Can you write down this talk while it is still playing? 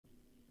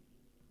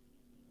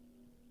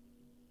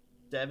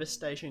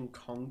Devastation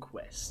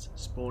Conquest,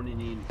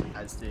 spawning in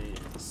as the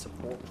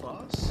support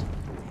class.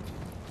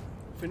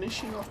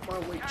 Finishing off my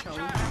week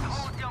challenges.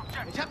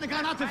 Ich hab eine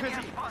Granate für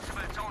Sie.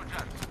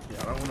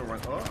 Yeah, I don't want to run.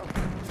 Oh,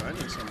 I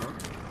need someone.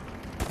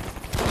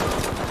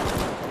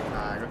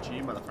 I got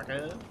you,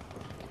 motherfucker.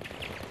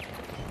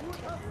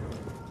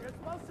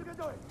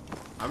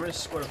 I'm in a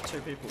squad of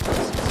 2 people.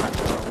 That's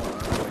exactly what I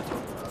want. I know what you're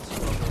talking about. That's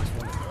what I've always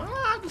wanted.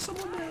 Ah, there's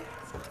someone there.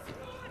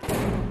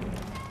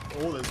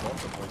 Oh, there's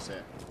lots of boys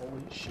there.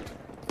 Holy shit.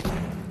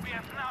 We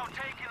have now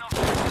taken off.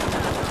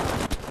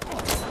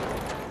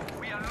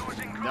 We are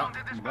losing ground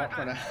in this Not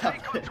battle. gonna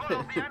Take control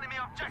of the happen. enemy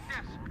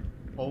objectives.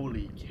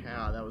 Holy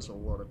cow, that was a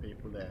lot of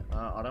people there.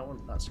 I don't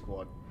want that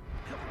squad.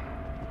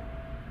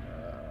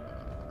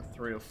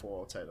 3 or 4,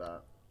 I'll take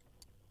that.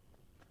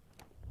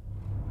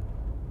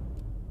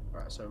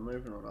 Alright, so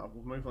moving on up.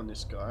 We'll move on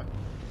this guy.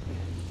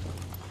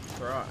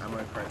 Throw our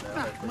ammo crate there.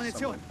 Hopefully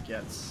someone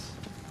gets...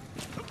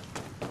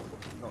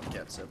 Not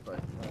gets it, but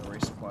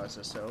resupplies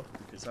herself.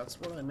 Because that's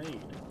what I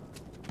need.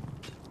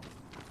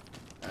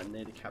 I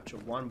need to capture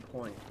 1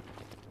 point.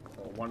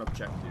 Or 1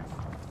 objective.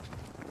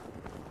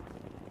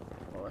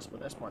 Oh,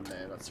 there's one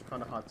there. That's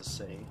kind of hard to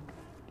see.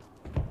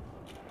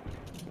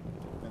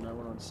 And no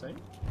one on C?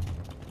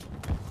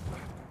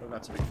 Well,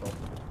 that's a big fault.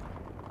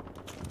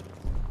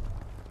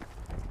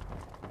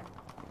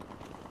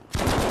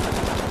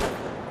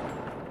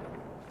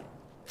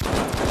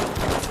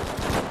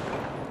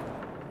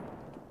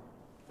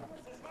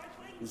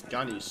 This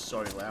gun is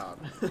so loud.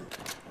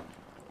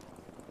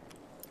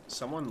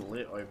 Someone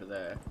lit over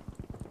there.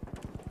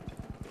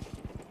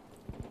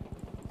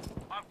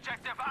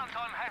 Objective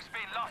Anton has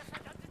been lost.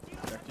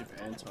 Objective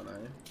Anton,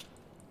 eh?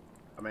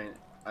 I mean,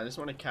 I just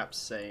want to cap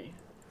C.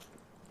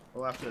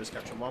 All I have to do is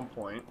capture 1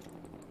 point.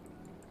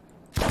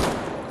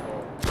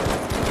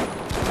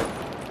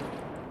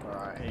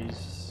 Alright,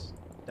 he's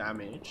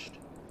damaged.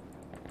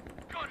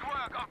 Good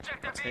work.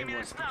 Objective Our team Amy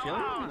wants is to now kill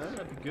him, ours. you know,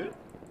 that'd be good.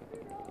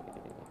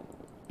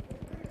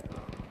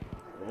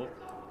 Oh,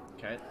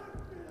 okay.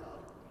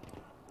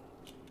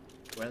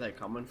 Where are they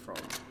coming from?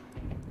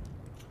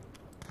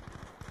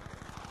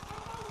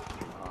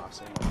 Ah, I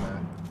see him up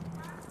there.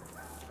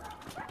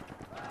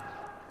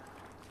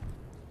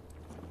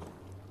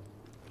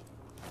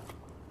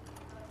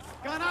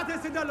 Granate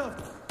ist in der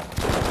Luft.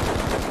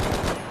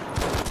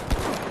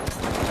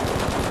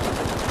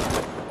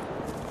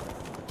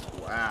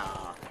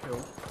 Wow,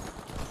 cool.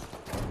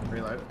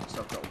 Reload,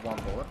 so I've got 1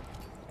 bullet.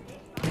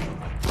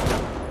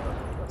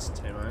 That's a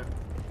teammate.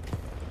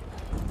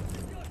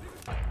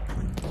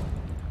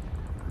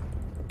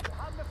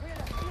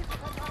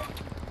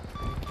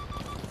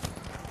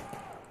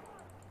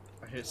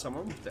 I hit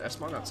someone with the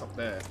S-mine, that's up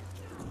there.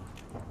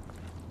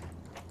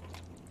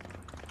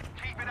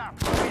 Keep it up.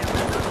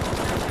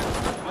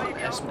 Not an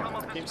S-mine, I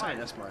keep saying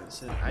S-mine,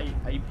 it's an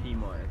AP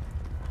mine.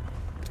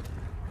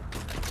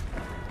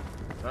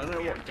 I don't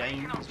know what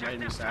game has made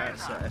me say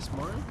it's an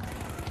S-mine.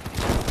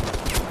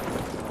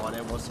 Oh,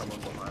 there was someone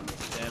behind me,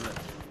 damn it.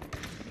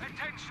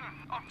 Attention.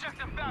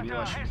 Objective I knew I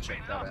Bertha should has check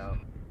been that lost. out.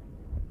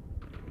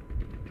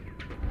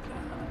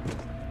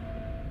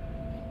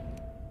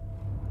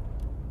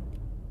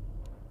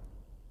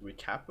 Do we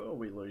cap it or are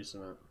we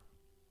losing it?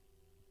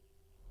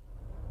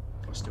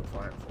 We're still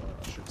fighting for it,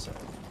 I should say.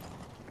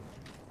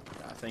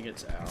 Yeah, I think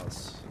it's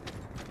ours.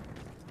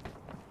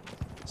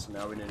 So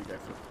now we need to go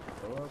for...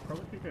 Oh, I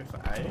probably could go for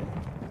A.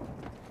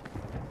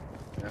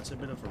 That's a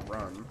bit of a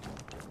run.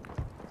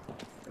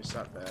 We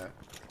sat there.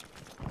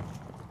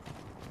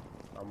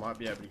 I might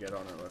be able to get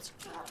on it. Let's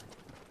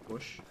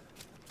push.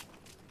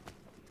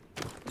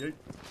 Yeet.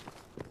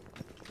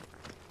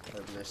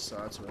 Over this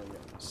side so we don't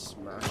get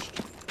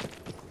smashed.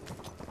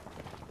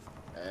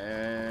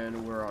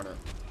 And we're on it.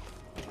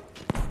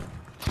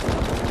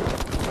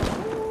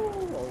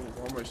 Ooh,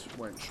 almost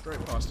went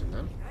straight past him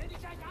then.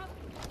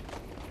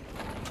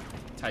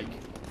 Take.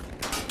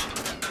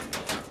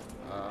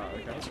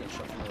 Okay, let's get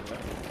shot from over there.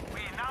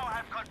 We now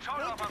have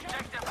control of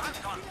objective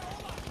Anton.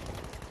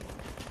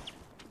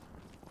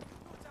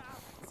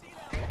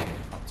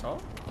 Up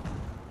top.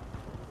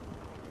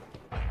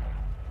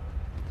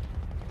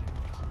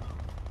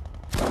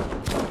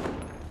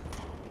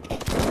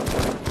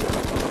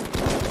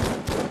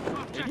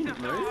 He didn't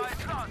move.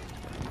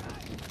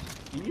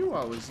 He knew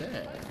I was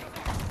there.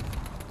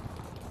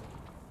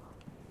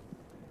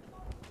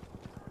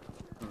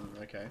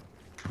 Okay.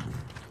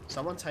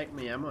 Someone take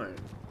me ammo.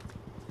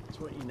 That's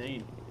what you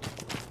need.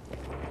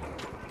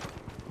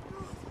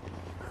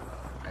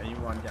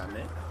 Anyone down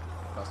there?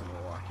 Doesn't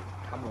look like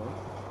it. Come on.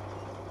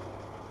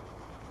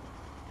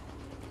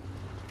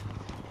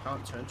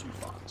 Can't turn too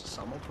fast.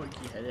 Someone poke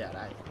your head out,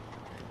 eh?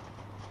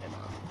 Yeah,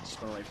 nah. Just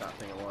gonna leave that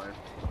thing alone.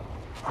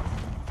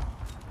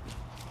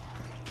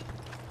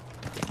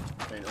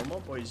 I mean, all my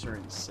boys are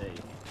in C.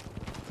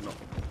 Not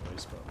all my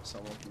boys, but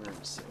some of them are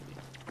in C.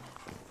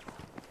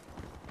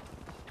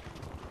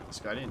 This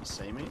guy didn't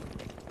see me.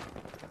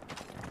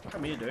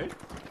 Come here, dude.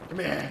 Come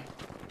here.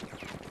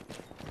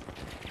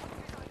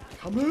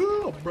 Come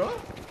here, bro.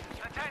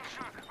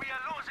 Attention, we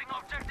are losing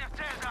objective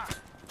Caesar.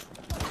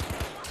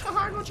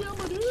 much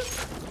ammo, dude.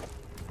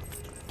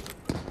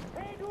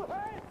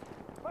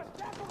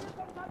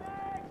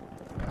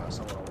 That's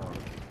not what I want.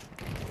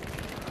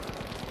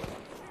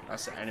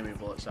 That's the enemy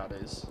bullets, that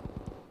is.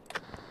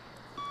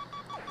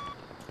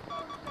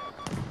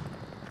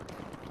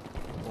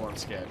 Oh, I'm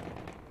scared.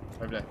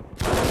 Over there.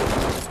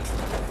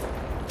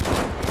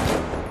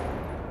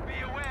 Be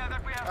aware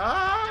that we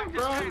have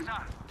Run!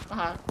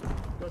 Aha,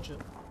 gotcha.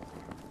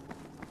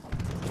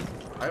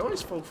 I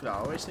always fall for that. I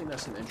always think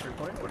that's an entry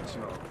point, but it's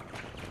not.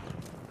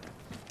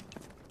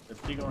 The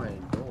big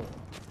iron door.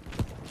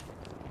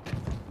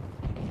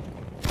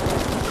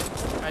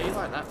 How you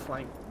like that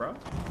flank, bro?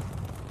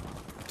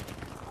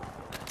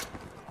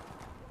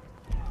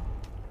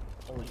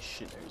 Holy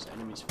shit, there's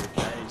enemies for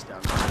days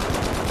down there.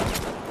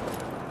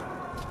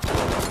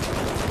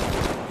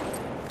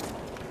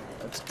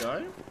 Let's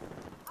go.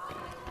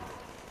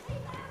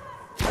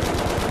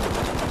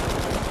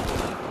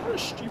 What a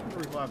stupid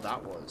revive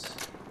that was.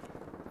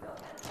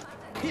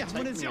 Hier, Take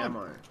the Munition.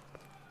 ammo.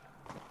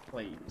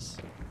 Please.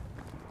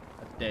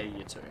 I dare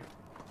you to.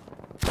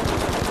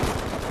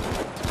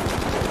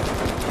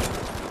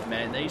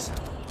 Man, these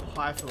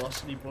high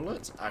velocity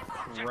bullets are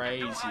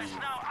crazy.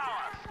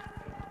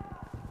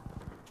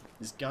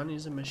 This gun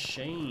is a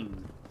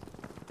machine.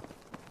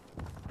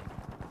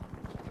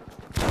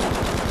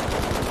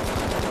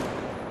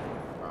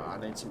 I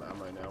need some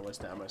ammo now. Where's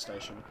the ammo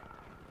station?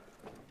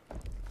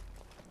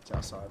 It's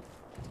outside.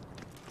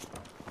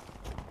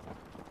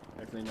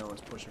 Hopefully no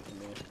one's pushing from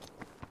there.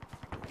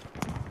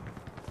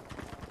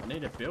 I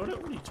need to build it?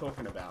 What are you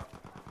talking about?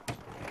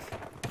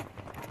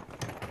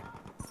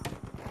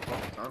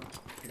 Oh, can't.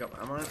 Pick up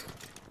ammo.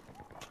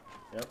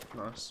 Yep,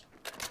 nice.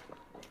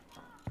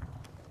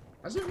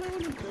 How's it no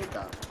one can build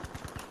that?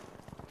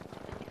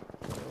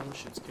 Oh,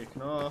 shit's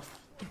kicking off.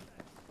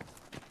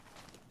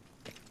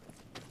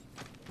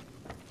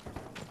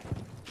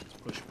 Let's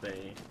push B.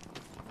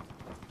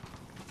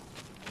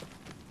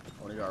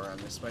 I want to go around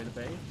this way to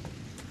B.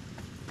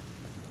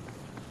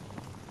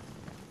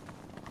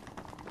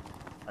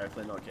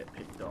 Hopefully not get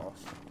picked off,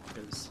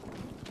 because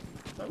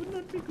that would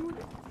not be good.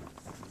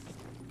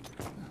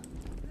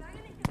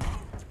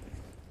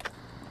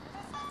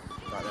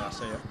 Right now,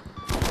 see ya.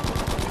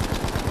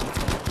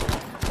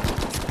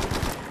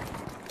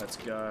 Let's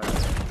go.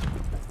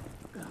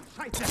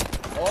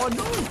 Oh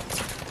no!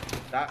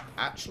 That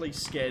actually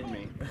scared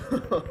me.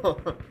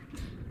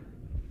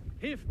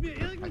 I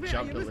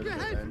jumped a little bit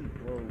then.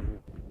 Whoa.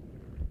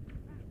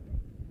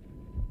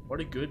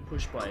 What a good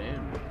push by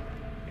him.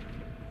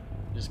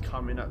 Just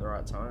come in at the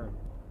right time.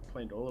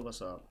 Cleaned all of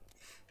us up.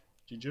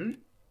 GG. We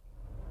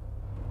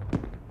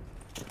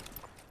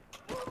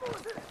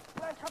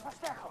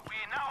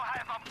now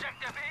have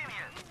objective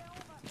areas.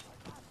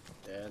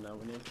 Yeah, now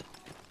we need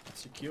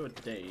secure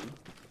D.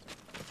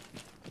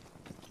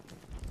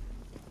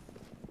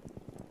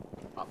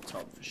 Up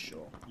top for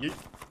sure. You.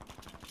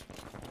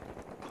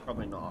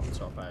 Probably not up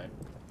top, eh?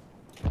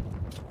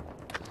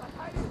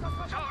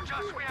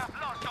 Soldiers, we have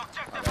lost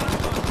objective.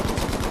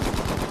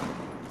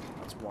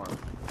 That's one.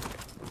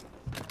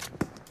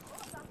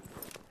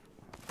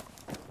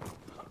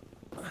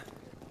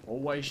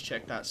 Always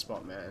check that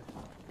spot, man.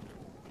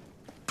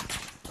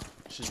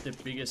 It's just the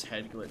biggest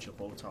head glitch of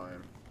all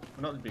time.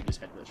 Well, not the biggest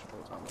head glitch of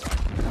all time, but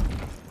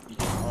like, you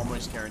can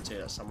almost guarantee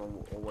that someone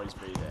will always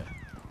be there.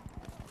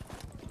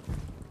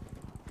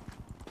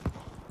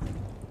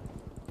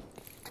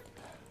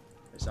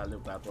 There's that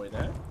little bad boy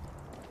there.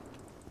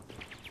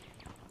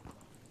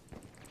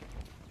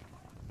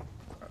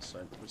 Right,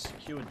 so we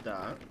secured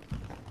that.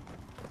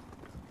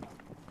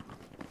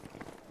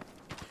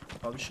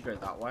 Probably should go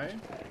that way,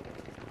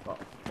 but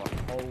my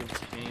whole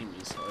team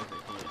is over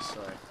here,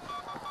 so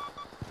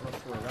I'll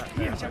throw that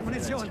there. Hopefully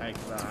they take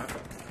that.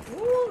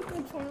 Ooh,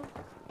 gunfire!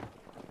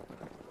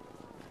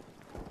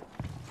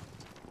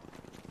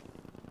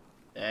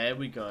 There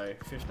we go,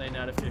 15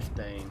 out of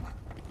 15.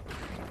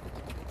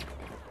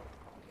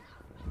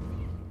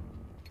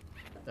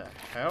 What the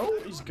hell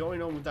is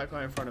going on with that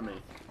guy in front of me?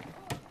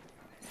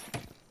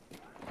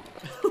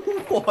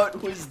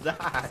 What was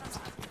that?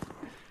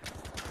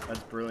 That's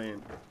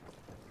brilliant.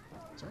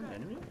 Is that an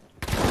enemy?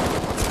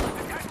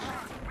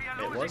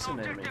 It was an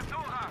enemy.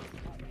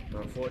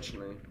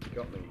 Unfortunately, he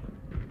got me.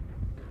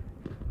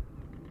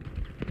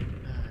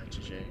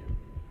 GG.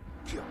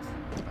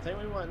 I think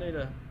we might need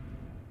to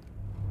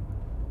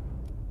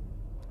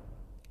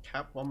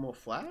cap one more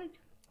flag.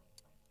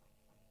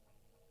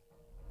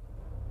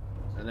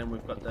 And then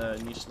we've got the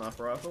new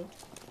sniper rifle.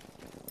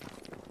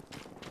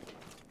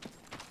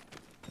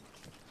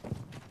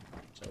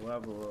 So we'll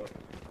have a look.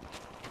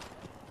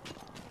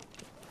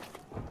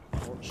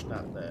 Watch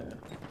that there.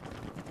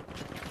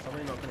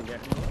 Probably not going to get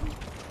anyone.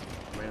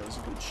 I mean, it was a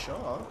good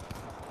shot.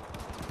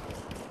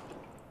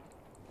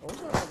 What was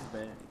that over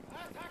there?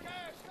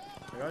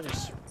 Like, I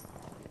just...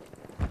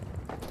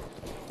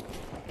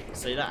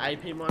 See that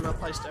AP mine I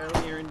placed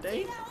earlier in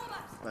D?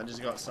 I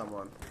just got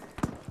someone.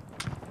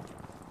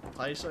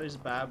 Place those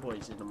bad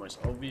boys in the most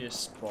obvious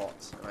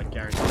spots, and I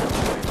guarantee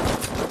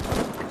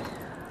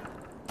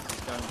This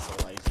gun's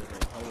a laser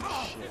beam.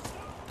 Holy shit.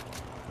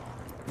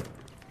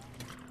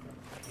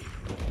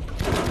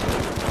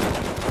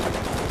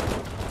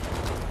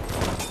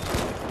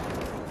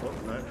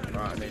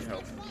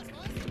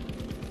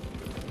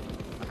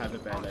 have a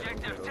bandit.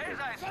 Objective Caesar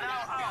is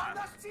now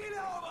ours.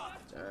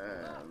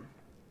 Damn.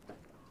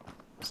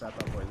 Is that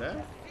bad boy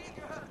there?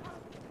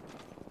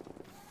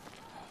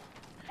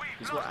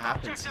 Because what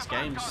happens, this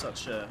game's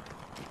such a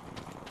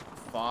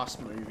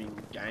fast-moving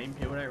game,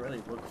 people don't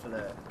really look for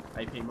the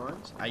AP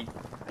mines.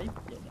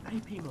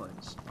 AP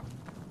mines.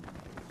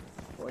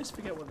 I always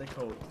forget what they're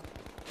called.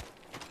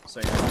 So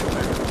you have to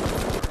wait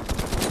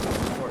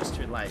before it's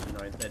too late, you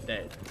know, they're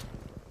dead.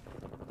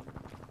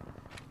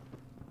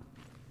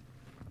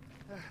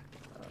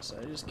 So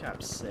I just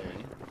cap C.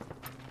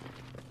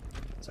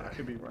 So I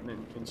could be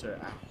running into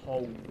a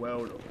whole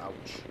world of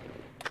ouch.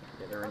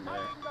 Yeah, they're in there.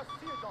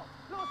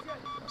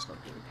 That's not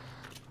good.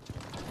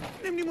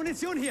 Nimm die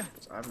Munition hier!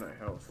 So I have no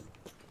health.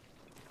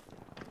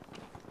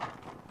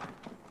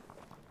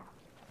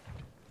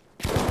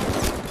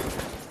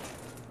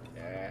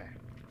 Yeah.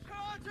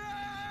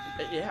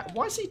 Yeah,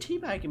 why is he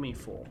teabagging me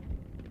for?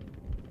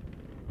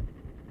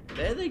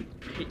 They're the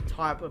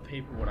type of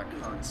people what I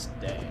can't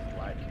stand.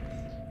 Like,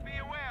 Be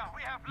aware,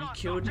 we have he lost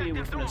killed me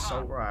with objective an Nora.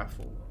 assault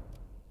rifle.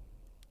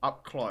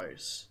 Up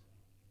close.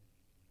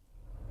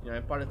 You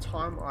know, by the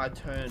time I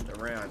turned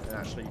around and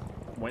actually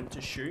went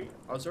to shoot,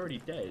 I was already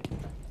dead.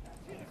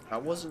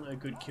 That wasn't a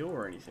good kill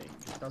or anything.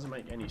 It doesn't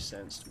make any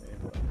sense to me.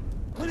 But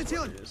that's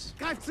what Munition! it is.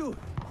 Greif zu!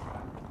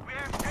 We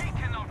have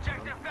taken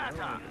objective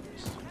Beta.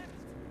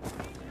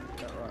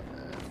 That right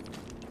there.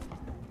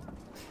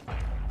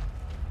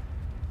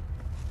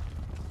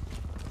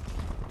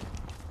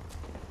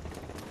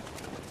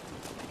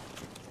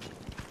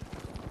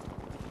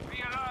 Be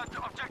alert,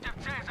 objective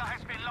Caesar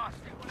has been lost.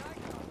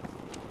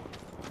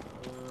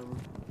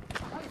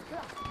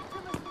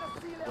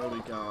 Where are we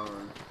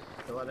going?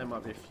 I feel like there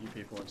might be a few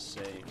people on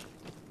C.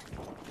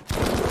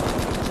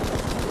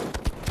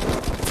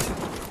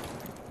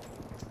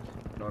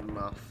 Not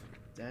enough.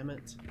 Damn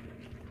it.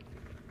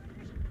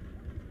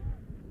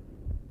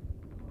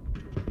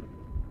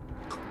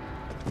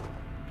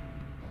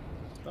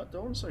 Not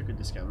doing so good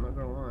this game, I'm not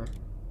gonna lie.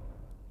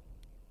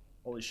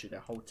 Holy shit,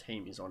 our whole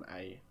team is on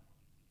A.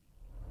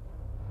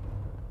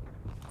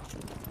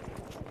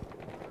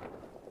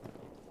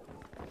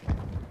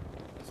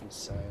 That's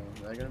insane.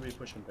 They're gonna be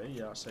pushing B,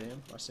 yeah, I see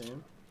him. I see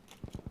him.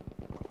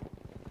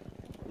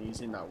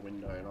 He's in that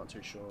window, not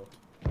too sure.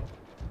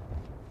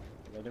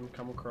 Let him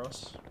come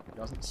across. He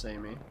doesn't see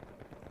me.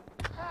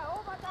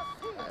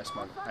 Yes,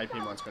 my AP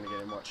mine's gonna get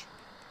him, watch.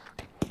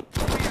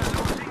 We are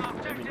losing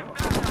Maybe objective not.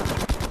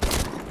 Beta.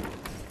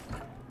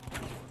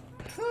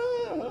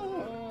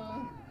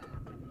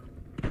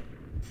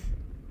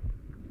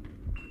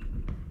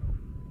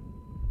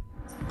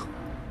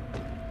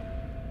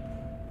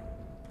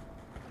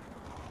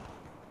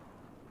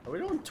 Are we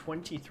doing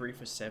 23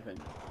 for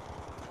 7?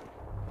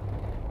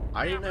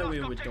 I didn't know we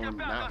were doing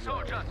that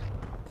well.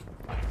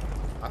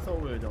 I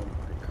thought we were doing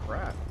pretty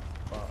crap,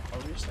 but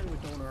obviously we're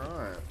doing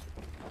alright.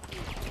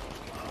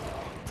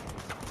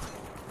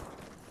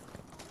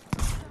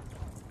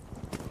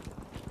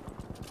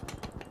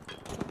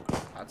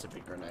 That's a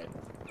big grenade.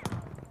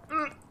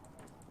 I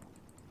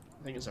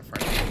think it's a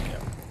friend.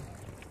 Yeah.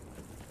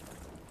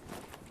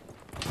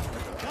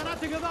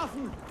 Granate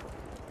geworfen!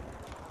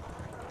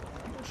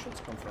 Where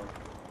shit's come from?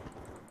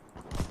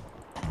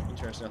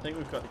 Interesting. I think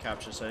we've got the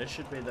capture, so this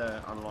should be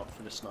the unlock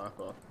for the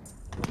sniper.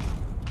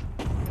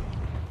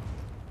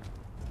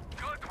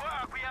 Good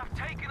work, we have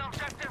taken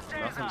objective Caesar.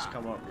 Nothing's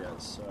come up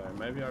yet, so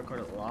maybe I got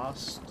it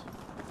last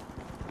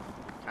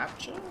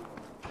capture?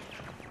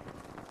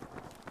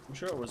 I'm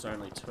sure it was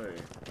only 2.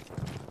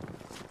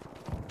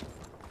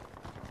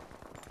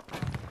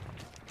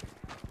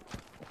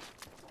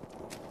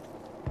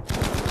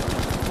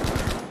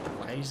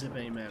 Laser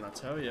beam, man, I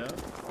tell ya.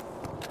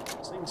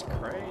 This thing's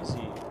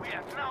crazy. We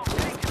have now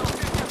taken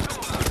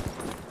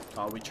objective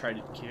Nora. Oh, we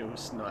traded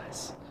kills,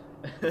 nice.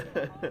 Oh,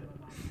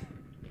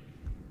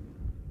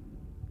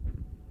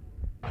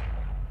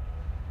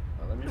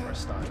 let me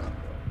restart up.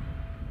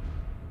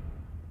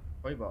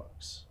 Toy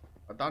box.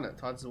 I've done it.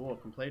 Tides of War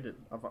completed.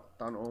 I've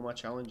done all my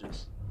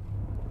challenges.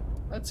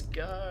 Let's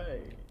go.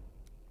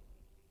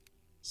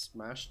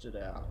 Smashed it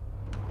out.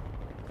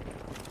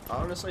 I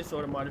honestly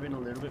thought it might have been a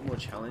little bit more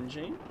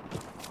challenging,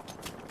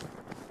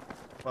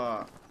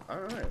 but I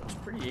don't know. It was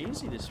pretty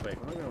easy this week.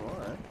 I'm not gonna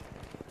lie.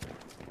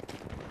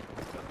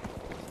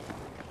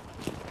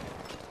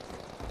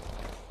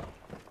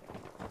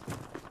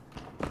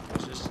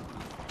 It's just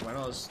when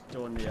I was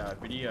doing the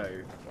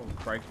video of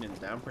breaking it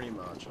down pretty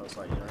much, I was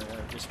like, you know,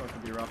 this one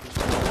could be rough. This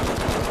one could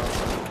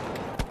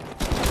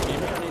be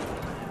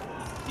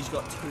rough. He's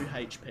got 2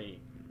 HP.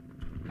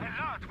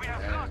 Alert, we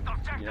have And, lost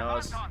objective you know, I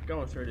was Anton.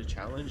 going through the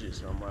challenges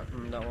and I'm like,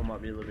 that one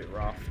might be a little bit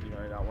rough, you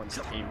know, that one's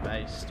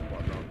team-based and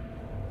whatnot.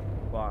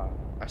 But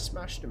I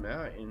smashed them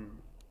out in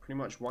pretty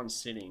much one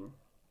sitting.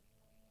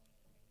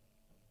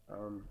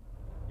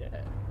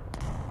 Yeah.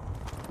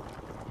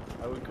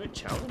 They were good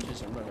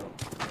challenges, I'm not gonna,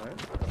 you know,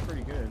 they're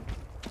pretty good.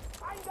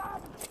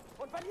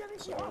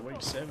 So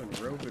week 7,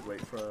 real good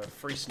week for a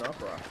free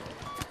sniper rifle.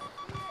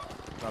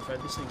 I've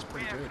heard this thing's We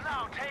pretty have good.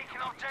 now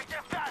taken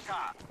objective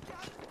data.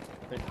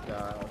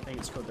 I think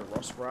it's called the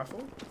Ross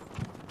rifle.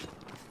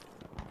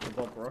 The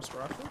Bob Ross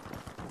rifle.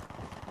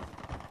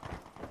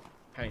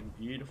 Painting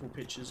beautiful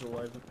pictures all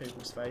over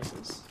people's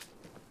faces.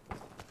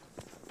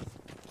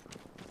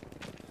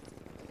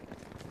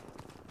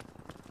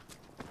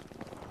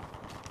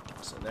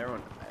 So they're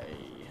on A.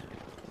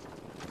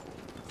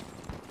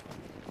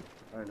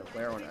 I don't know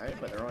where on A,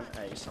 but they're on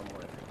A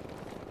somewhere.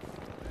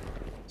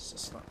 It's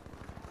just not.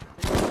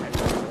 All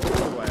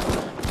the way on A.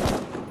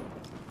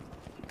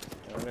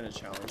 I'm gonna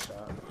challenge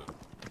that.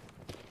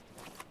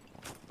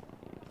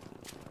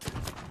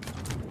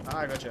 Ah,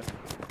 I gotcha.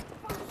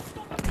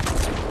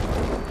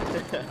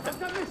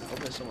 Oh,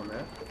 there's someone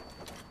there.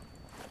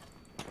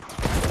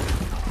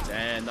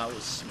 Damn, that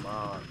was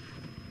smart.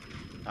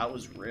 That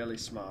was really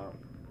smart.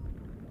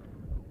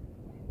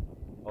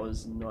 I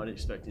was not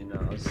expecting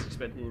that. I was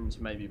expecting him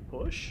to maybe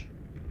push.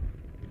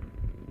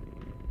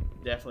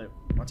 Definitely.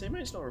 My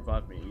teammate's not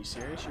revived me. Are you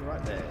serious? You're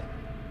right there.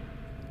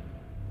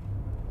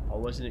 I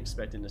wasn't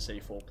expecting to see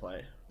full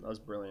play. That was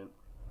brilliant.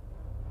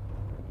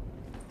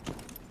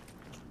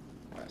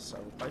 Alright, so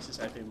we'll place this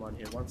AP1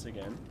 here once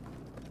again.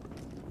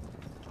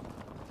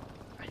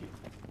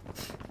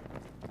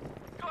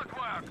 Good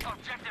work.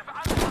 Objective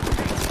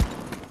unlocked.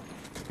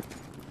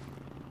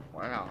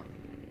 Wow.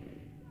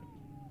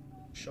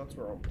 Shots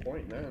were on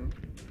point then.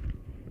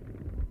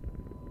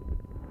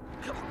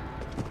 Oh,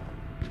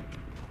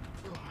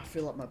 I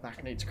feel like my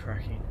back needs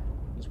cracking.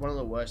 It's one of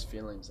the worst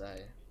feelings,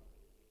 eh?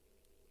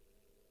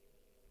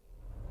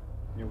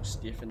 You're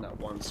stiff in that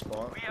one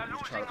spot. We are You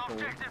try losing to pull,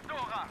 objective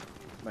Dora.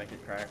 make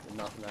it crack, and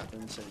nothing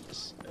happens, so you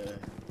just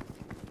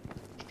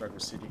struggle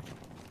city.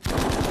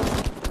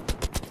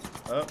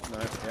 Oh no,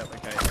 yep,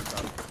 okay, I'm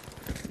done.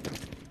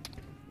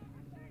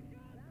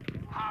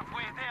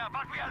 Halfway there,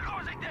 but we are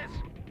losing this.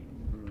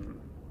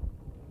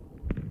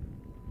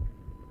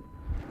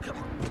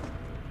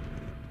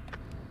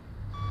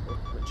 Oh,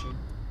 glitching.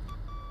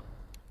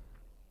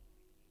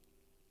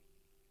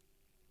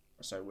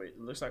 So it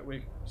looks like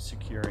we're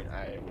securing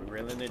A. We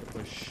really need to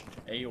push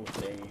A or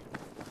D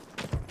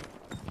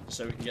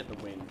so we can get the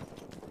win.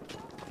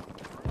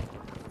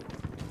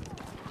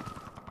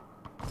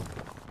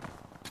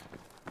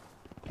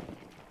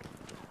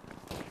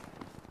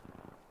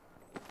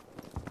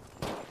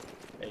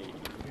 Hey,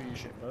 who you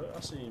should? Oh, I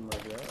see him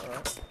over there.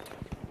 Alright.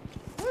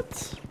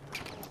 What?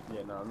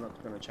 Yeah, no, I'm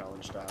not going to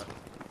challenge that.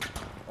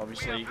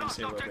 Obviously, you can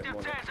see a little bit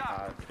more,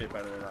 a bit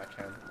better than I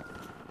can.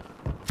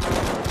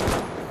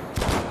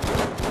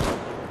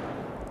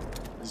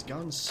 This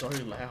gun's so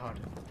loud.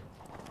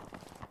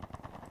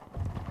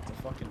 It's a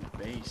fucking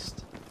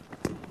beast.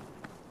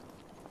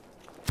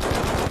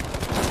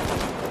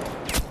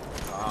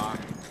 Ah.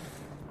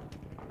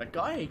 That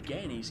guy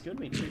again, he's killed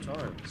me 2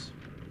 times.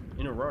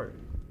 In a row.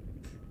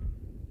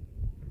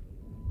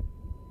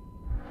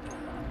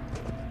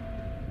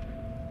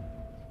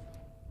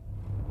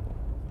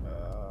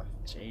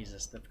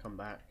 Jesus, they've come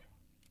back.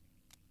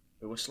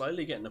 But we're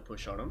slowly getting a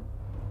push on them.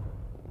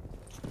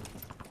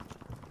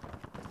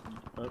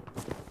 Oh,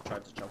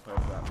 tried to jump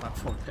over that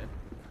platform then.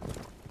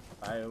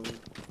 Failed.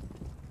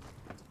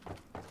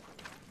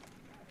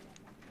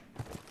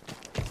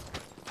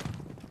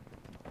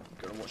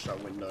 Gotta watch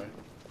that window.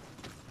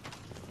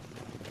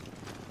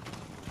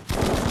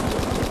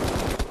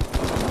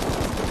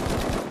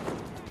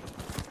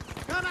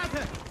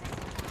 Granate!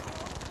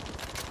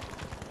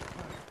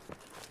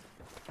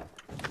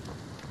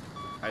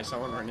 Hey,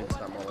 someone ran into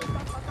that molly.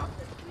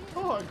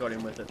 Oh, I got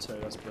him with it too,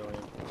 that's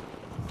brilliant.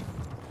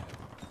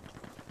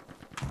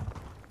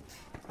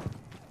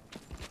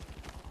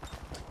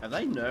 Have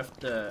they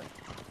nerfed the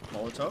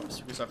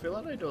Molotovs? Because I feel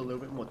like they do a little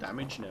bit more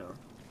damage now.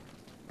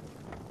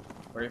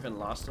 Or even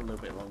last a little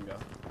bit longer.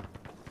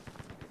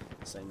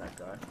 Seen that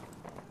guy.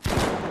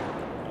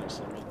 You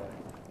see me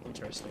though.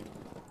 Interesting.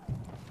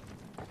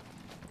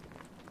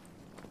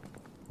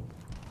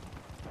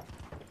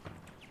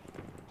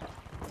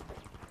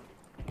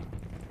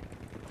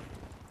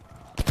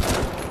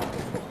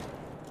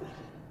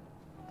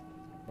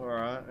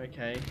 Alright,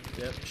 okay,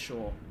 yep,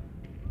 sure.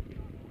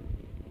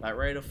 That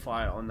rate of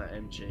fire on that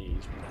MG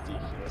is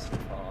ridiculously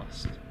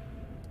fast.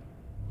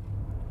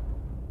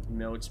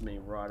 Melts me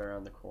right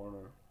around the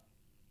corner.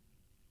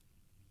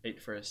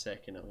 Eat for a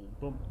second, it was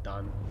boom,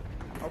 done.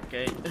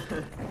 Okay.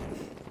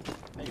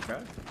 Hey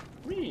bro.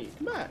 Come here,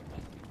 come back.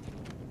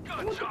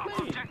 Good job.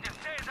 Objective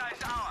Caesar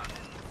is ours.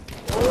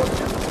 Oh,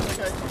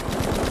 okay.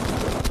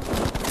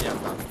 Yeah, I'm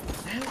done.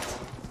 Damn it.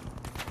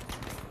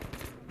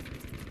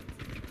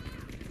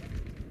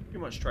 Pretty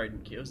much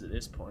trading kills at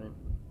this point.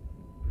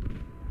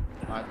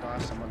 I die,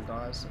 someone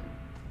dies, and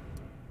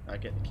I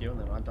get the kill,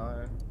 and then I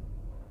die.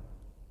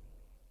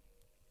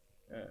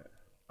 Yeah,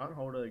 can't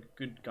hold a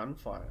good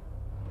gunfight.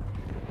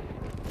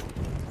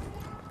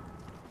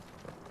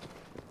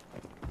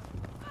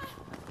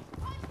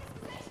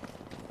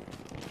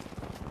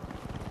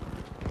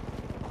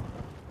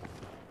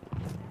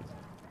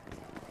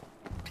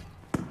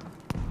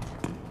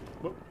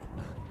 Whoop.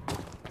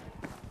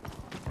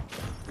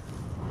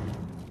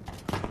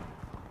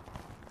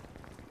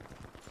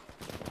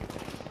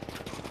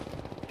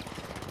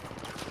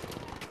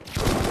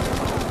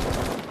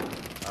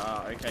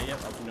 Okay, yep,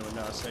 I can do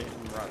another seat.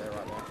 Right there,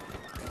 right there.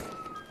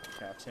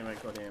 Okay, our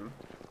teammate got him.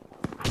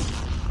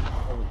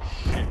 Holy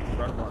shit,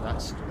 run like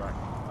that stood like.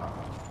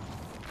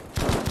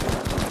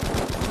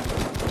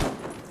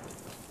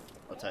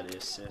 I'll take the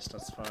assist,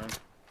 that's fine.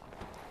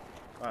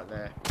 Right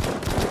there.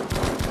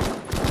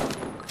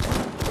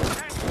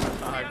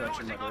 I got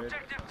you, my dude.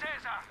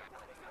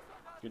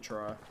 Good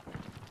try.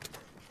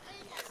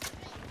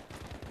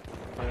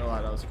 I feel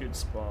like that was a good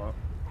spot.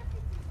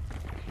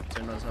 As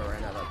soon as I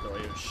ran out that door,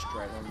 he was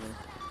straight on me.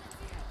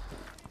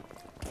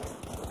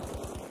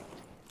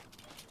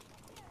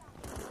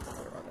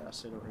 Right there, I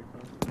see the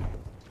recon.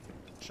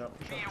 Shot.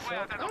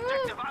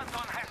 Objective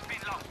Anton has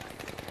been lost.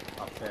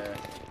 Up there.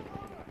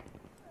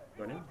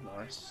 Got him?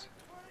 Nice.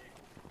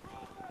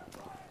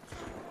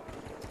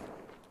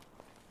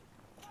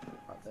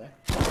 Right there.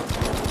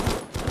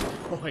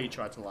 Oh, he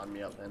tried to line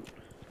me up then.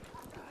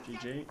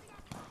 GG.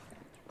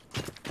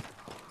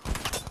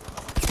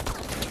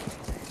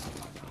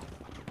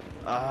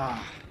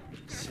 Ah,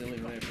 silly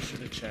move.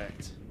 Should have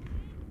checked.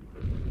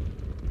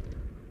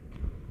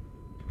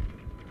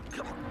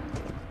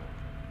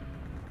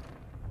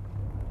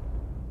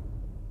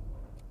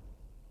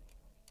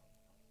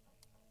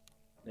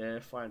 Yeah,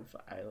 fine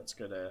for A. Let's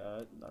go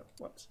to no.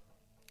 What?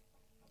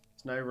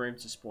 There's no room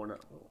to spawn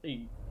it.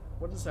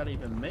 What does that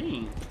even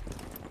mean?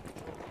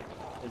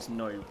 There's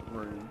no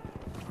room.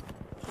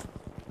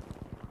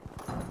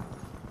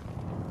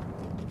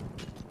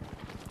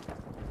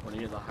 I want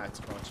to get the heights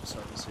a bunch so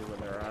I can see where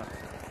they're at.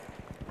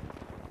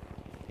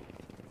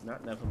 No,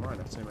 never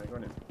mind. I've seen my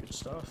gun in. Good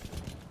stuff.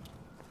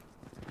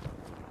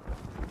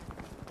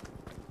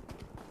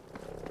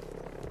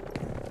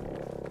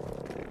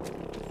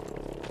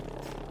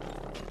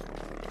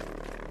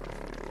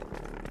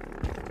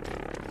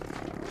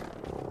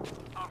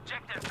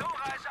 Objective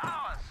Dora is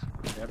ours.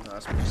 Yep,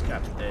 nice. We just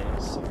captured D,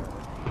 so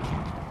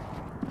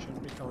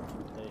shouldn't be coming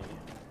from D.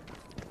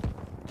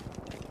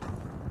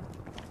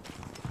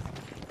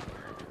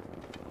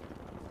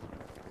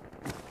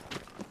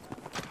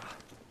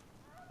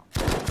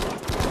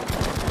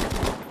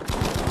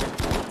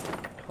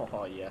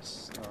 Oh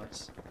yes,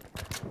 nice.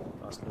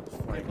 Nice little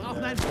flank there.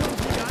 Brauchen einen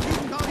Flugbegleiter an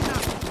diesem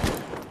Koordinaten.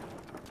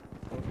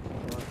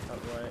 Right,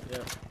 that way,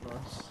 yep,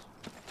 nice.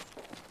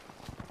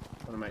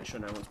 Want to make sure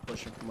no one's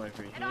pushing from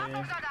over here.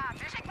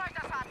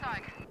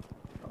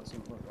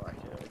 Doesn't look like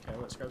it. Okay,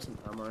 let's grab some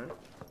ammo.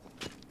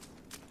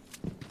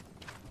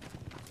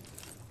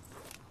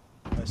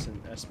 There's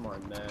an S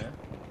mine there.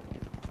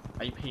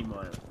 AP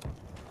mine.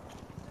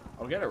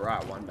 I'll get it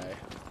right one day.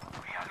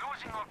 We are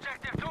losing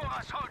objective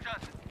Dora,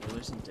 soldiers. We're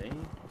losing D.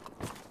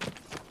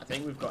 I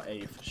think we've got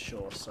A for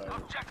sure, so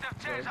Objective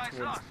go Caesar is towards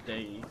lost.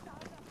 D.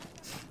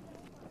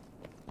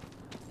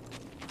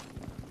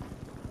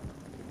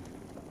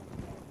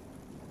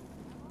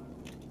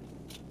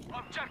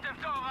 Objective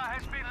Dora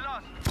has been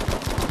lost.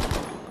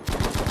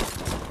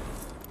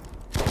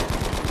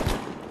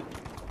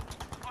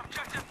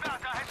 Objective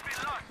Bertha has been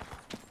lost.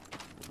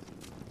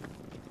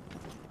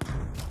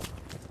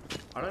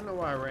 I don't know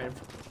why I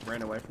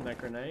ran away from that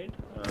grenade.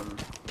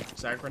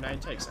 So that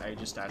grenade takes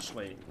ages to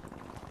actually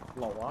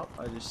blow up.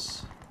 I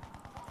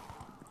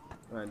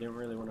didn't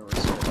really want to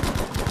risk it.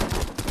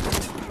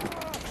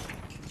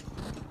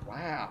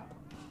 Wow.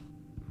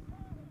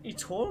 He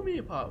tore me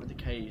apart with the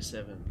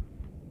KE7.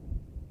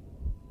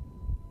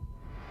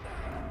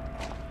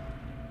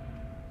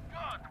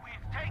 Good,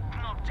 we've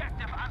taken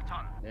objective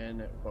Anton.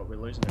 And but we're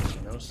losing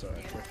everything else, so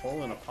we're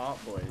falling apart,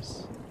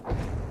 boys.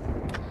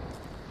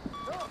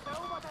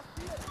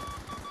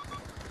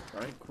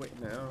 Don't quit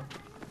now.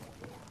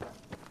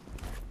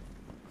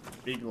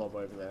 Big lob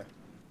over there.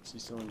 Is he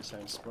still in the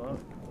same spot?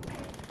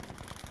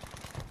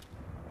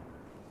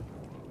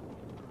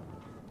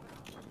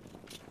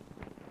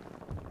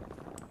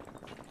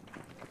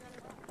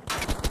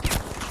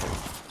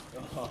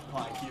 Oh,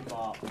 I give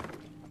up.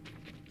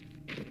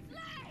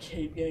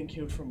 Keep getting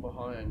killed from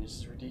behind. This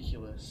is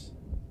ridiculous.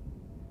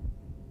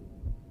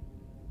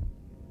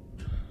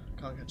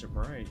 Can't catch a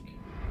break.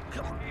 Be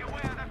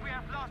aware that we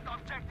have lost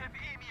objective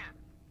Emil.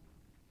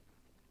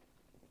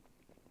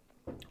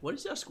 What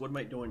is our squad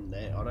mate doing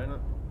there? I don't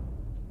know.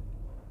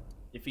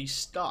 If he's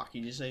stuck,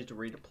 he just needs to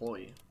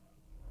redeploy.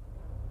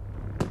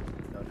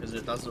 No, because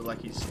it does look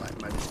like he's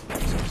like managed to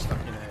get himself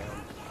stuck in a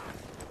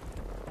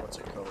what's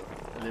it called?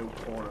 A little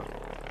corner.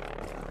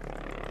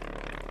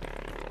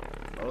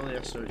 All he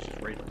has to do is just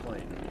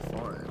redeploy and he'll be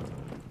fine.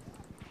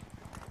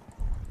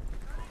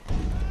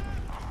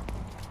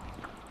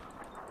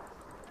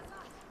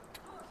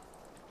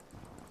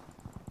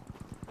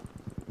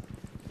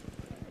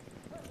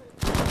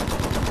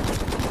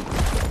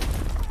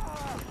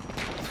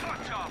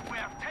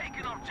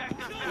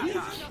 Are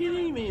you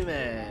kidding me,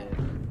 man?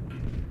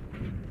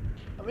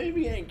 I may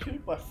be getting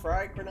killed by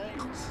frag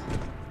grenades.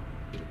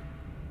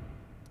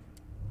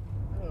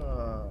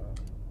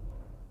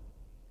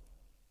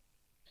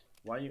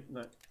 Why you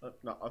no?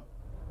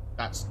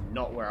 That's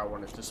not where I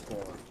wanted to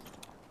spawn.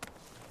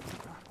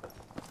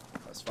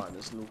 That's fine.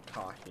 There's a little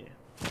car here.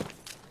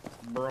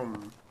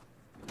 Brum.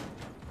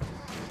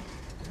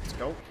 Let's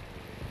go.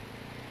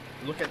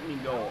 Look at me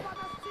go.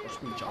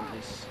 Watch me jump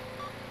this.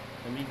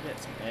 Let me get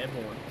some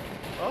airborne.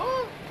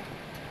 Oh!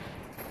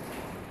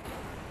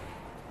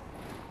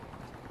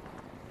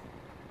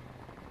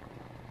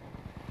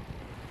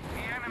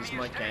 This is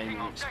my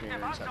gaming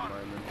experience at the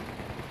moment.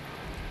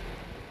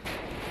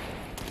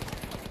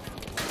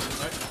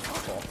 No,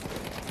 fuck off.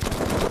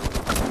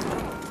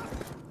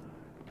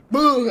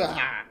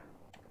 Booyah!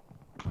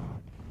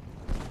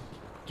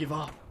 Give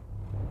up.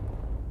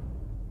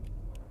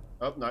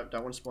 Oh, no,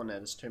 don't want to spawn there.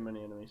 There's too many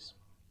enemies.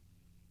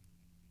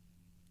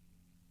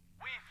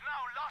 We've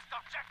now lost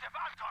objective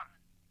Anton.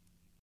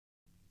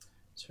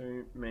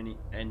 Too many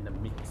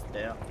enemies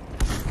there.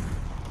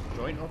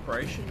 Joint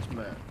operations,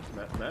 me?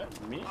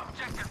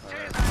 Objective Oh,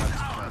 Caesar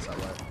that's is ours. that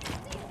way.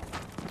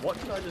 What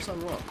did I just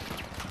unlock?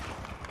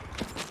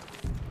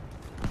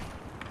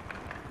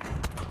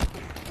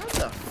 What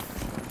the?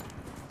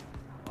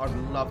 I'd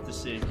love to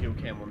see a kill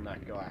cam on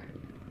that guy.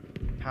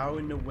 How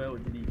in the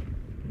world did he...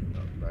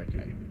 Oh,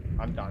 okay,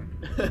 I'm done.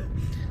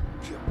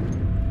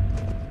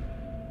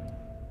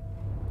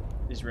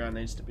 This round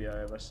needs to be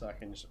over so I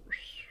can just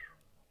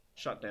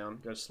shut down,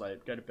 go to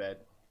sleep, go to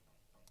bed.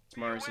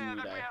 Tomorrow's a new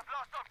Beware that day. we have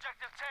lost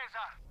objective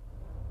Caesar.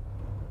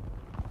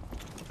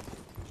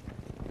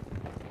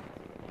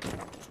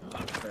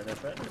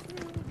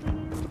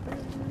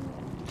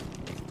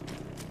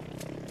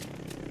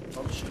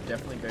 I should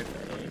definitely go for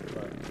A,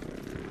 but...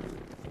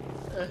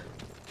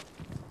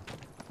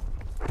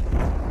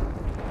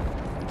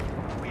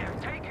 We have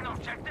taken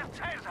objective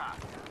Caesar.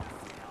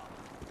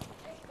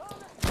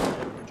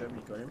 Good job,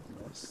 you got him.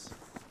 Nice.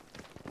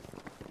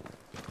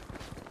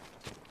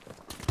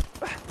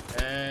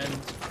 And...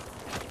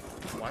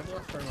 Why did I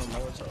throw my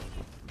Molotov?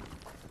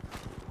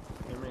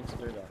 Didn't mean to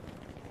do that.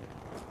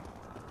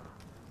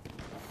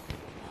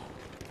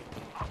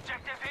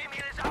 Objective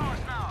Emil is ours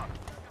now.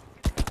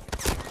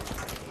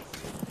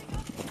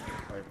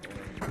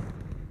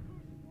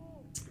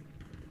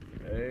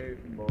 Oh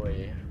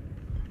boy.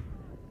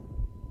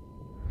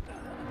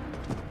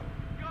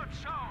 Good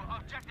show.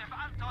 Objective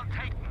Anton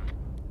taken.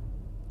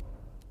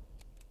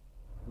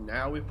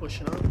 Now we're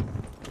pushing on.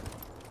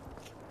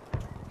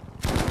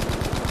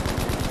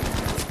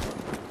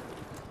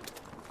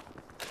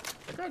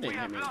 That guy didn't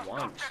hit me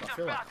once. I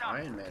feel like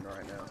Iron Man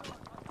right now.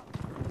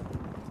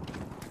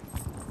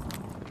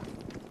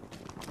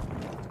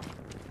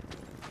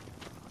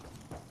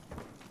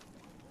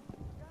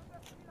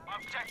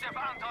 Objective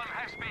Anton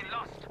has been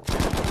lost.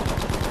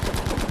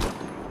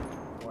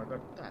 Oh, I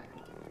got that.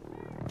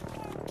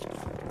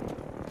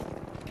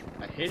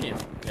 I hit him.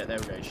 Yeah, there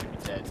we go. He should be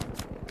dead.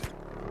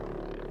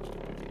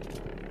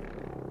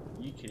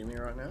 Are you kidding me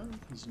right now?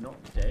 He's not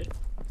dead.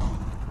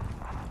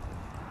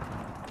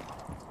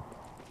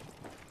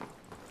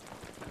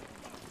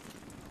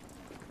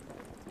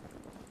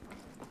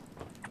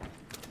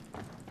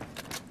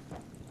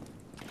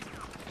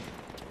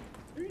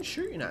 Who are you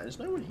shooting at? There's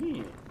no one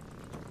here.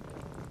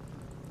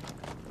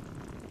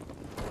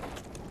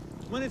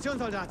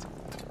 Munitionssoldat!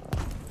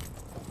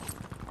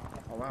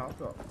 Oh wow, I've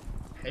got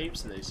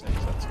heaps of these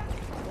things. That's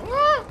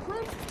ah,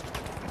 run.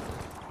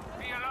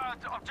 Be alert.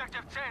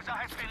 Objective Caesar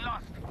has been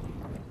lost.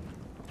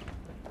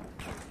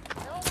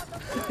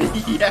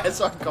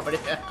 Yes, I got it.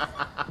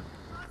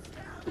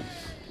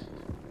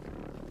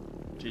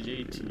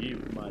 GG to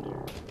you, my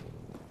dude.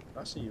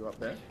 I see you up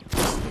there.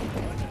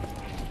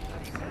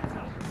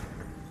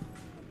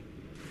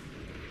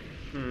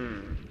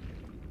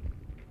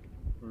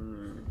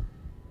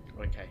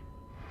 Okay.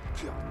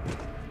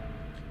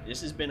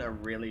 This has been a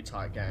really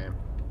tight game.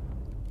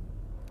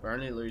 We're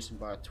only losing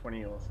by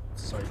 20 or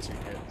so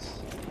tickets.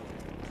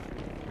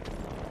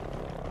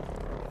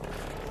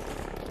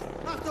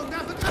 Achtung,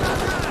 da wird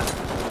Granate!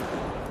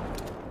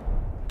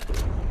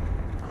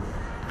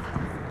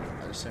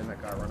 I just seen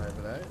that guy run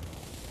over there.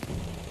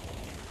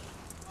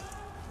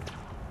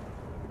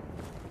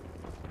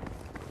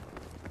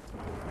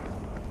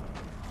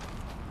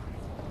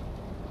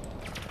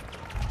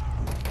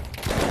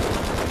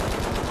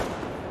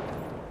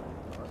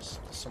 Nice.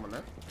 There's someone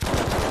there.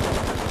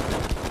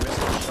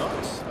 Missing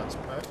shots. That's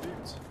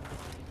perfect.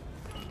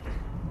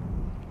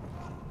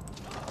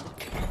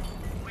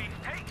 We've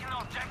taken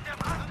objective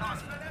Anton.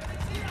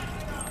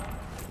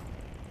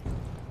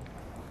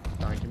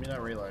 Don't give me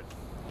that reload.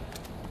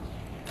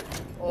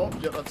 Oh,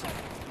 yeah, that's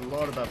a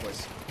lot of bad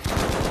boys.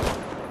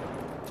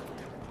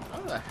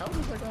 How the hell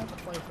does that guy have a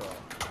flamethrower?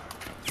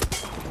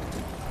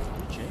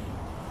 GG.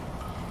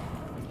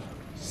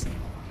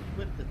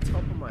 Split the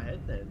top of my head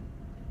then.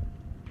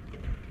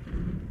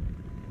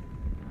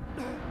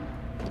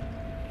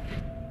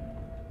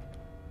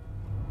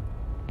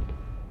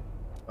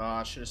 Oh,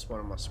 I should have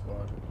spawned on my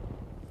squad.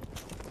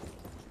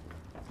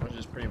 I was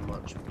just pretty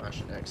much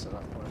mashing X at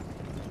that point.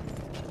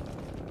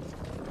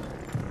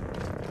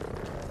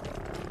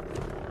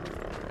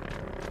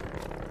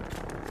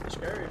 Let's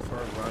go for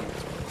a run.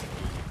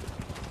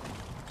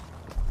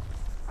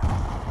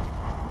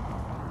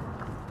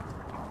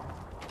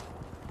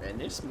 Man,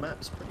 this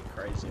map's pretty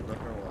crazy, I'm not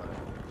gonna lie.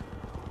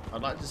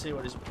 I'd like to see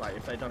what is like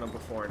if they done it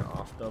before and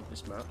after of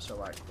this map. So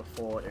like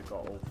before it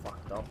got all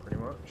fucked up, pretty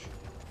much.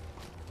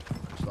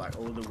 So like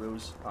all the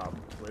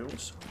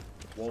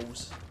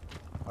walls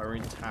are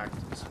intact.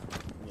 It's,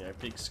 you know,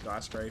 big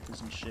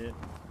skyscrapers and shit.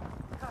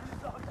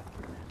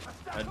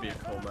 That'd be a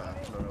cool map,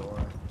 not gonna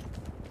lie.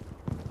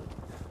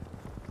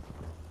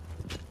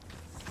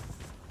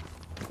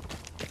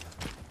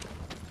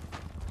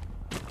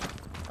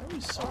 How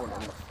is someone on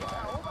the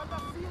flag?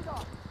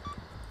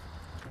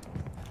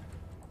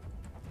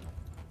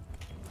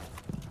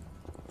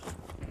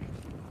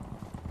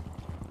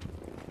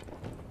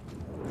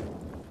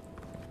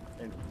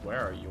 And where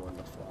are you on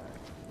the flag?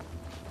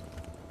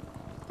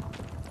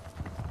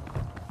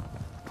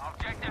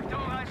 Objective 2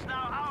 is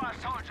now our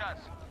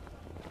soldiers.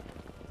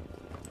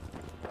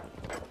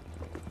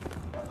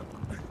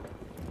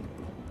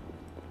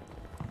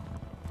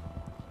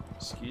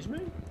 Excuse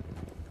me?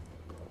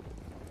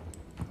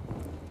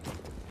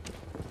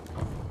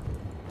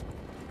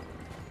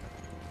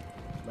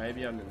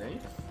 Maybe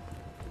underneath?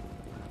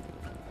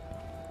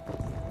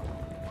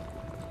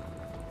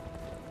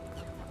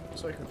 I'm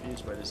so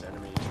confused where this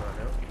enemy is right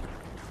now.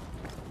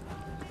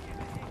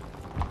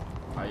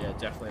 Oh yeah,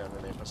 definitely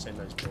underneath. I've seen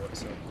those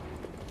bullets.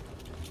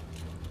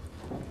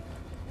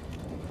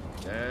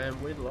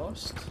 Damn, we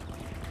lost.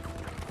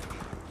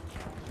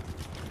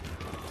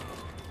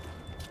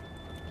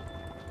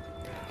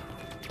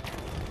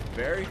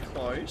 Very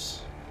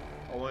close.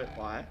 I won't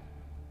lie.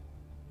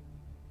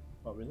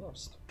 But we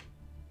lost.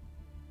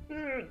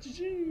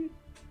 GG.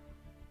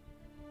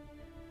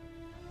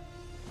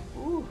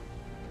 Ooh.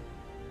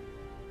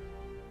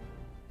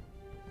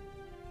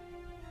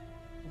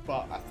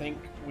 But I think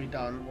we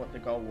done what the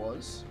goal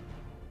was.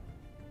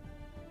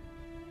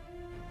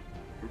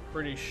 I'm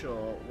pretty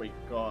sure we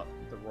got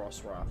the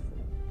Ross rifle.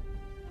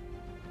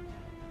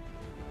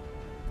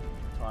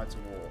 Tides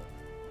of War.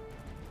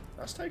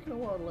 That's taken a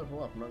while to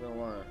level up, I'm not gonna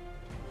lie.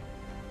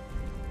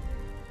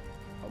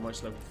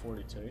 Almost level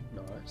 42,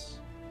 nice.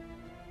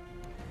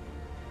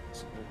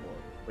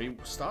 We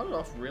started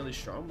off really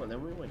strong, but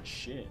then we went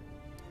shit.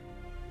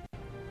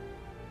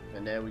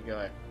 And there we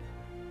go.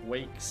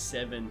 Week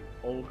 7,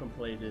 all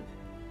completed.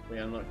 We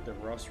unlocked the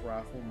Ross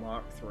Rifle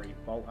Mark III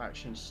bolt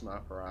action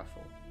sniper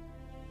rifle.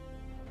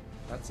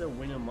 That's a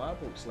win in my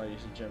books,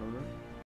 ladies and gentlemen.